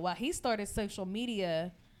timeline a while. He started social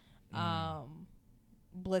media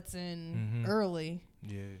blitzing early.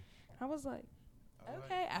 Yeah. I was like,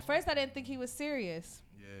 okay. At first, I didn't think he was serious.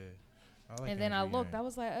 Yeah. And then I looked. I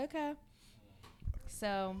was like, okay.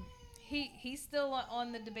 So he's still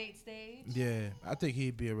on the debate stage. Yeah, I think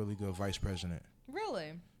he'd be a really good vice president.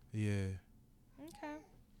 Really? Yeah. Okay.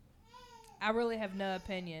 I really have no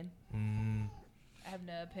opinion. I have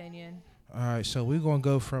no opinion. All right, so we're going to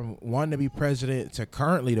go from wanting to be president to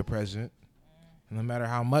currently the president, no matter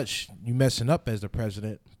how much you messing up as the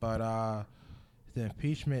president. But the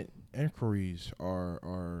impeachment inquiries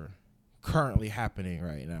are currently happening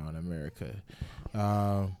right now in America.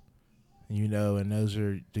 You know, and those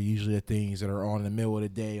are usually the things that are on in the middle of the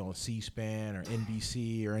day on C-SPAN or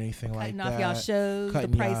NBC or anything like that. Cutting off y'all shows, The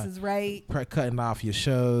Price is Right. Cutting off your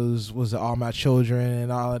shows. Was it All My Children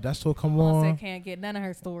and all that? That's still come on. Said can't get none of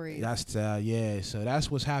her stories. That's yeah. So that's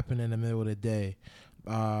what's happening in the middle of the day,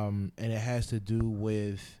 and it has to do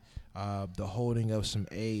with the holding of some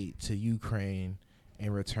aid to Ukraine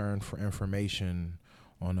in return for information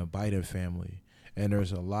on the Biden family. And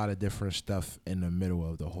there's a lot of different stuff in the middle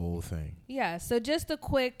of the whole thing. Yeah. So just a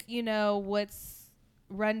quick, what's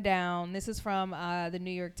rundown. This is from the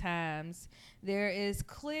New York Times. There is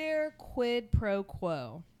clear quid pro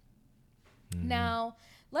quo. Now,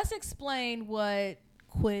 let's explain what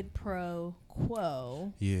quid pro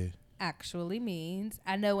quo actually means.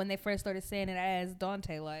 I know when they first started saying it, I asked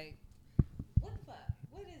Dante, like, what the fuck?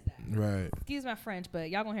 What is that? Right. Excuse my French, but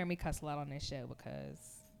y'all gonna hear me cuss a lot on this show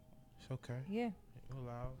because... Okay. Yeah.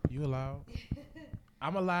 You allowed.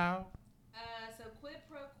 I'm allowed. So quid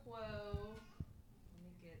pro quo. Let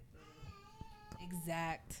me get the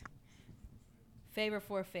exact favor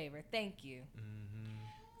for a favor. Thank you.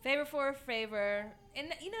 Favor for a favor. And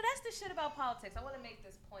that's the shit about politics. I want to make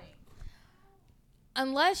this point.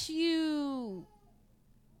 Unless you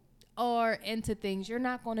are into things, you're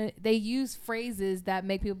not going to... They use phrases that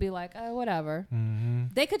make people be like, oh, whatever.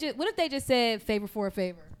 They could just... What if they just said favor for a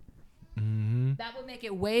favor? that would make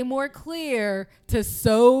it way more clear to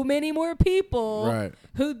so many more people Right.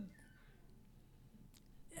 who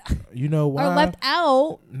You know why? are left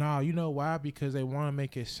out. Nah, you know why? Because they want to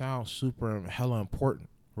make it sound super hella important,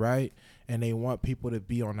 right? And they want people to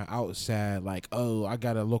be on the outside, like, oh, I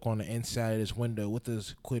gotta look on the inside of this window. What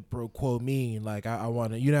does quid pro quo mean? Like, I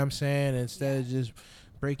want to, you know what I'm saying? Instead of just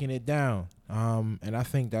breaking it down. And I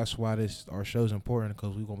think that's why our show's important,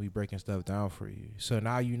 because we're gonna be breaking stuff down for you. So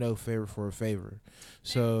now you know favor for a favor.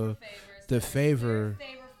 So the favor,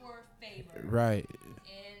 for a favor. right?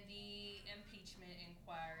 In the impeachment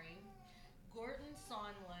inquiry, Gordon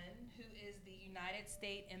Sondland, who is the United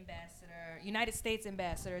States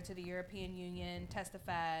ambassador to the European Union,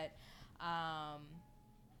 testified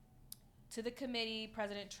to the committee.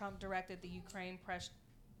 President Trump directed the Ukraine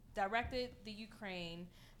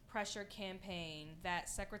pressure campaign that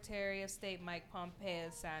Secretary of State Mike Pompeo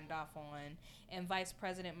signed off on, and Vice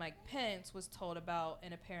President Mike Pence was told about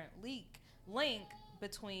an apparent link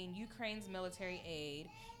between Ukraine's military aid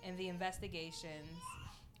and the investigations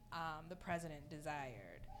the president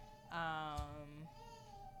desired.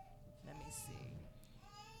 Let me see.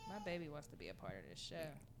 My baby wants to be a part of this show.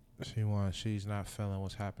 She's not feeling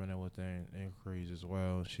what's happening with the inquiries as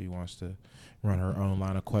well. She wants to run her own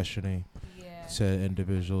line of questioning to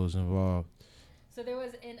individuals involved. So there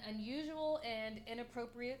was an unusual and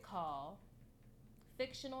inappropriate call,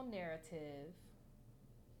 fictional narrative,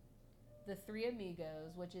 The Three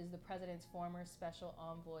Amigos, which is the president's former special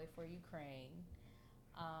envoy for Ukraine,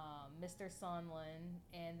 Mr. Sondland,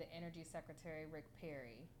 and the Energy Secretary Rick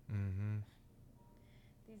Perry. Mm-hmm.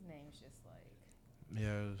 These names just like...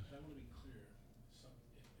 Yeah. That would be clear. It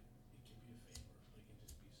can be a favor. It can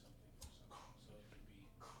just be something for something. So it can be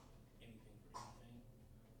anything for anything.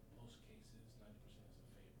 Most cases, 90% is a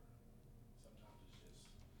favor. Sometimes it's just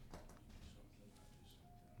you do something, I do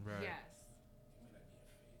something. Right. Yes. It may not be a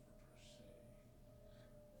favor per se.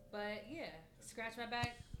 But yeah, scratch my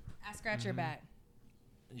back, I scratch your back.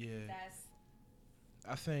 Yeah. That's...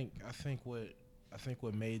 I think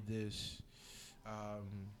what made this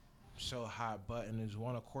so hot button is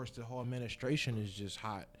one, of course, the whole administration is just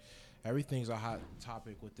hot. Everything's a hot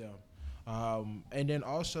topic with them. And then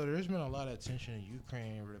also there's been a lot of tension in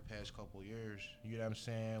Ukraine over the past couple of years. You know what I'm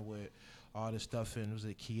saying? With all the stuff in, was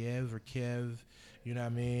it Kiev? You know what I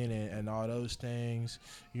mean? And all those things,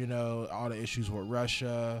 you know, all the issues with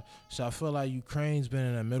Russia. So I feel like Ukraine's been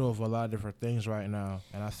in the middle of a lot of different things right now.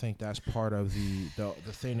 And I think that's part of the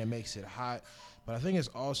thing that makes it hot. But I think it's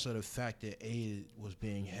also the fact that aid was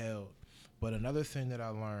being held. But another thing that I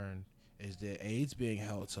learned is that aid's being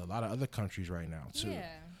held to a lot of other countries right now, too. Yeah.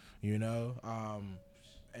 You know?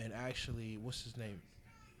 And actually, what's his name?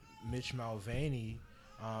 Mitch Mulvaney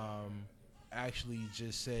actually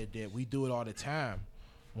just said that we do it all the time.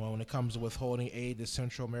 When it comes to withholding aid to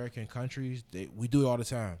Central American countries, we do it all the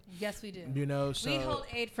time. Yes, we do. You know, so we hold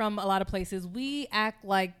aid from a lot of places. We act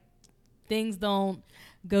like things don't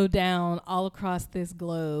go down all across this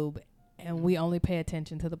globe, and we only pay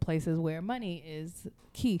attention to the places where money is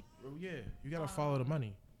key. Oh, yeah, you gotta follow the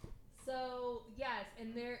money. So yes,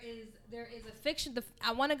 and there is a fiction.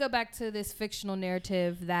 I want to go back to this fictional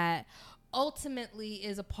narrative that ultimately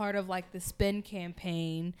is a part of like the spin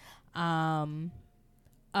campaign of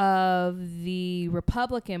the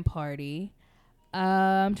Republican Party.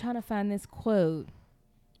 I'm trying to find this quote.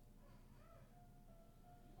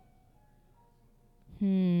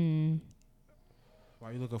 While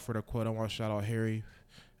you're looking for the quote, I want to shout out Harry.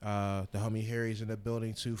 The homie Harry's in the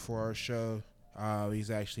building too for our show. He's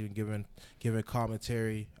actually giving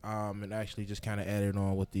commentary and actually just kind of added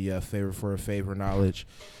on with the favor for a favor knowledge.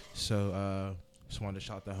 So just wanted to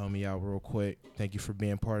shout the homie out real quick. Thank you for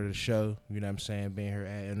being part of the show. You know what I'm saying? Being here,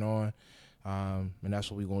 adding on. And that's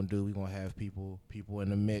what we're going to do. We're going to have people in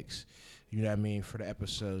the mix, you know what I mean, for the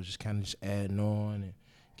episodes. Just kind of just adding on and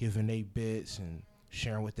giving they bits and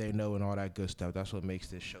sharing what they know and all that good stuff. That's what makes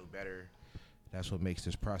this show better. That's what makes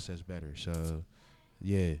this process better. So,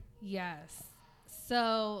 yeah. Yes.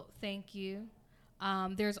 So, thank you.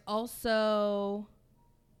 There's also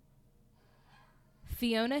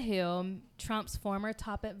Fiona Hill, Trump's former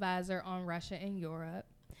top advisor on Russia and Europe.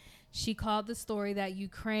 She called the story that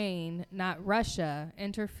Ukraine, not Russia,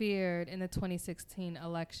 interfered in the 2016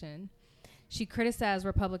 election. She criticized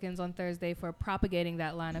Republicans on Thursday for propagating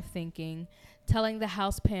that line of thinking, telling the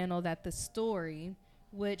House panel that the story,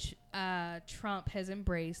 which Trump has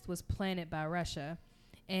embraced, was planted by Russia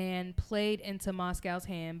and played into Moscow's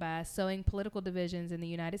hand by sowing political divisions in the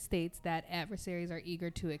United States that adversaries are eager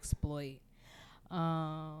to exploit.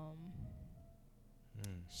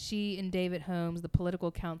 She and David Holmes, the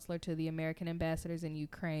political counselor to the American ambassadors in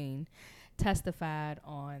Ukraine, testified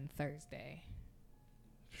on Thursday.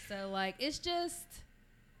 So, like, it's just...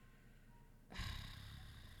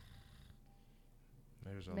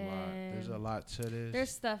 There's a lot. Man. There's a lot to this. There's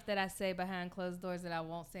stuff that I say behind closed doors that I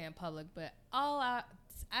won't say in public, but I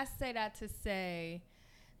say that to say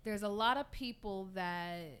there's a lot of people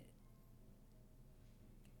that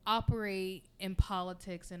operate in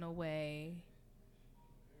politics in a way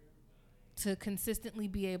to consistently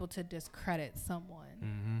be able to discredit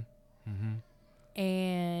someone.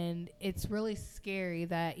 And it's really scary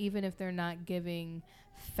that even if they're not giving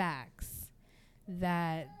facts,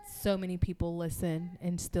 that so many people listen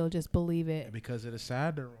and still just believe it because of the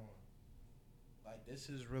side they're on. Like, this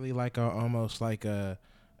is really like almost like a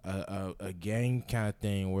gang kind of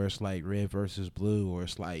thing where it's like red versus blue, or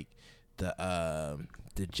it's like the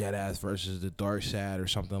Jedi's versus the dark side or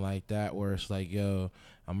something like that, where it's like, yo,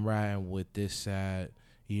 I'm riding with this side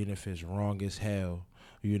even if it's wrong as hell,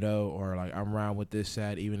 you know, or like I'm riding with this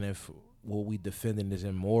side even if what we defending is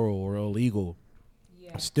immoral or illegal.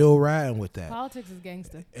 I'm still riding with that. Politics is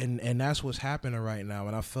gangster. And that's what's happening right now.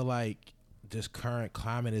 And I feel like this current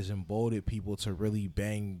climate has emboldened people to really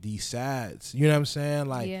bang these sides. You know what I'm saying?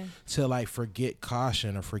 Like, to like forget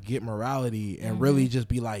caution or forget morality and really just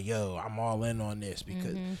be like, yo, I'm all in on this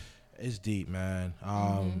because it's deep, man.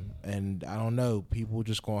 And I don't know, people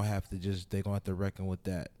just gonna have to they're gonna have to reckon with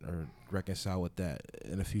that or reconcile with that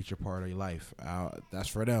in a future part of your life. That's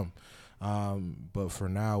for them. But for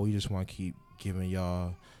now, we just want to keep giving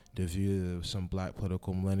y'all the view of some black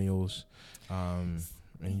political millennials. And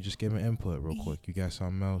you just give an input real quick. You got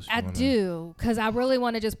something else? I do, because I really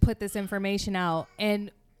want to just put this information out.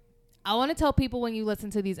 And I want to tell people, when you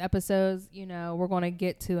listen to these episodes, you know, we're going to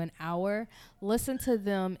get to an hour. Listen to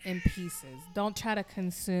them in pieces. Don't try to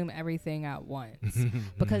consume everything at once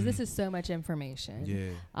because this is so much information.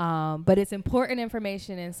 Yeah. But it's important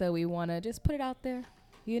information, and so we want to just put it out there,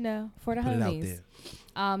 you know, for the homies.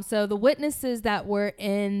 So the witnesses that were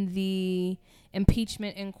in the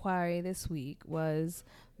impeachment inquiry this week was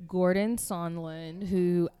Gordon Sondland,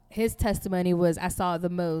 who his testimony was, I saw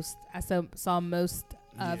most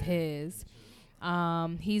of his.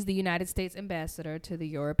 He's the United States ambassador to the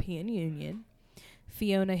European Union.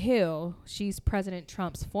 Fiona Hill, she's President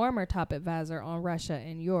Trump's former top advisor on Russia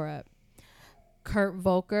and Europe. Kurt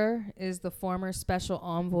Volker is the former special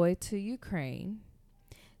envoy to Ukraine.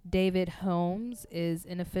 David Holmes is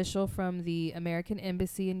an official from the American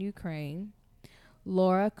Embassy in Ukraine.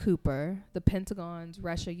 Laura Cooper, the Pentagon's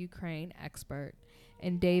Russia-Ukraine expert.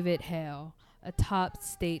 And David Hale, a top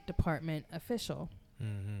State Department official.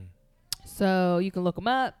 So you can look them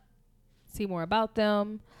up, see more about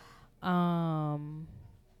them. Yeah,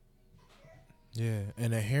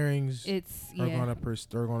 and the hearings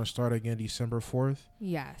are gonna start again December 4th.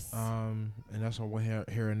 Yes. And that's when we'll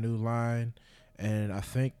hear a new line. And I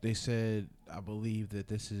think they said, I believe that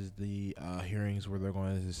this is the hearings where they're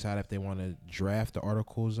going to decide if they want to draft the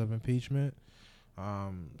articles of impeachment.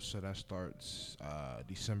 So that starts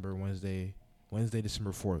Wednesday,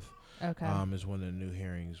 December 4th. Okay. Is when the new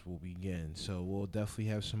hearings will begin. So we'll definitely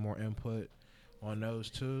have some more input on those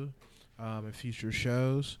too in future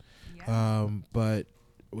shows. Yeah. But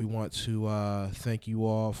we want to thank you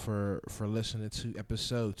all for listening to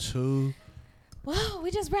episode 2. Wow, we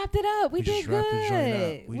just wrapped it up. We did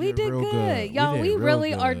good. We did good. Y'all, we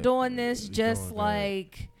really are doing this just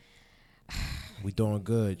like... We doing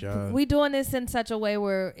good, y'all. We doing this in such a way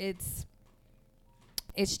where it's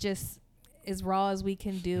just as raw as we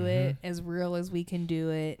can do it, as real as we can do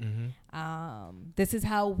it. This is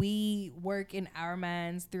how we work in our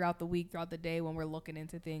minds throughout the week, throughout the day when we're looking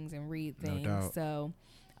into things and read things. No doubt. So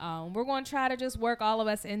we're going to try to just work all of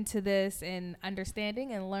us into this and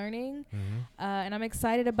understanding and learning. And I'm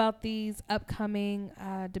excited about these upcoming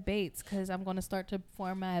debates because I'm going to start to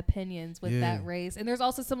form my opinions with that race. And there's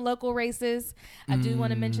also some local races. I do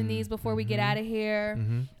want to mention these before we get out of here.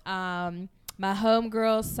 My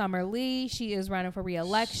homegirl, Summer Lee, she is running for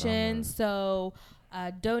re-election. So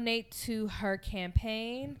donate to her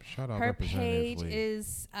campaign. Her page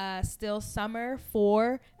is still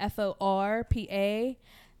Summer4, FORPA.com.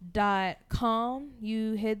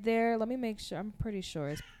 You hit there. Let me make sure. I'm pretty sure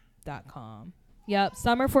it's .com. Yep,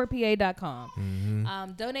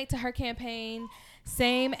 Summer4PA.com. Donate to her campaign.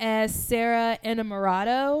 Same as Sarah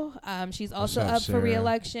Enamorado. She's also up for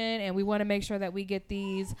re-election, and we want to make sure that we get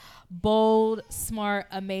these bold, smart,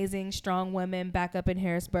 amazing, strong women back up in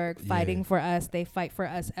Harrisburg fighting for us. They fight for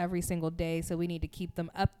us every single day, so we need to keep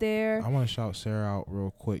them up there. I want to shout Sarah out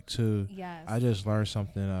real quick, too. Yes. I just learned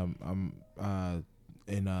something. I'm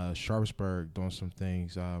in Sharpsburg doing some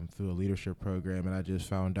things through a leadership program, and I just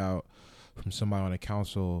found out from somebody on the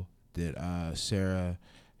council that Sarah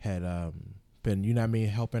had been, you know what I mean,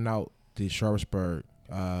 helping out the Sharpsburg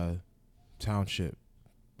township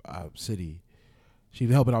city. She's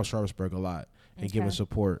been helping out Sharpsburg a lot and giving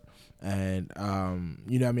support. And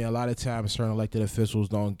you know what I mean, a lot of times certain elected officials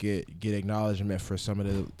don't get acknowledgement for some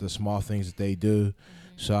of the small things that they do.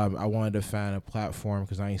 So I wanted to find a platform,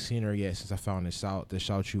 because I ain't seen her yet since I found this out, to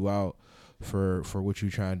shout you out for what you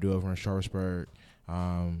trying to do over in Sharpsburg.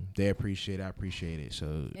 They appreciate it. I appreciate it. So,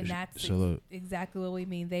 and that's salute. Exactly what we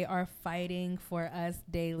mean. They are fighting for us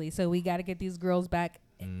daily. So we got to get these girls back.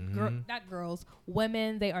 Not girls,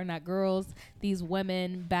 women. They are not girls. These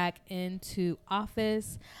women back into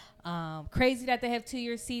office. Crazy that they have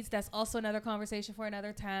 2-year seats. That's also another conversation for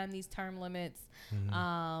another time. These term limits.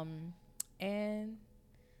 And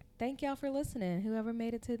thank y'all for listening. Whoever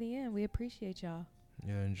made it to the end, we appreciate y'all.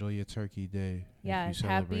 Yeah, enjoy your Turkey Day. Yeah,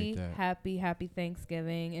 happy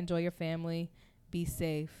Thanksgiving. Enjoy your family. Be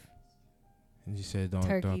safe. And you said don't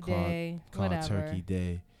Turkey call Day, it Turkey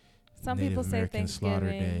Day. Some Native people say American Slaughter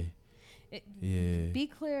Thanksgiving. Day. Yeah. Be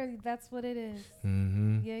clear, that's what it is.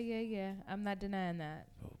 Mm-hmm. Yeah. I'm not denying that.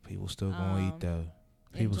 Oh, people still gonna eat though.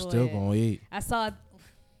 People enjoy still it. gonna eat. I saw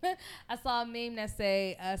a meme that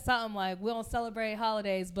say something like, we don't celebrate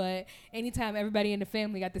holidays, but anytime everybody in the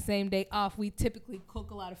family got the same day off, we typically cook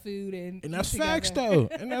a lot of food and that's eat facts together. though.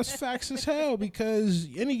 And that's facts as hell, because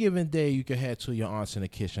any given day you could have 2 of your aunts in the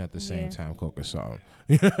kitchen at the same time cooking something.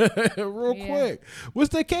 Real quick. What's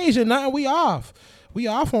the occasion? Nothing. We off. We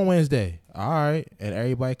off on Wednesday. All right. And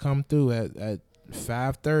everybody come through at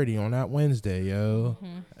 5:30 on that Wednesday, yo.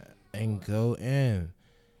 And go in.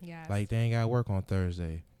 Yes. Like they ain't got to work on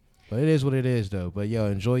Thursday. But it is what it is, though. But yo,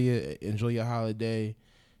 enjoy your holiday,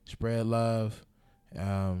 spread love,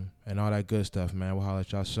 and all that good stuff, man. We'll holler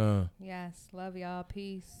at y'all soon. Yes, love y'all.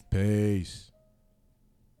 Peace. Peace.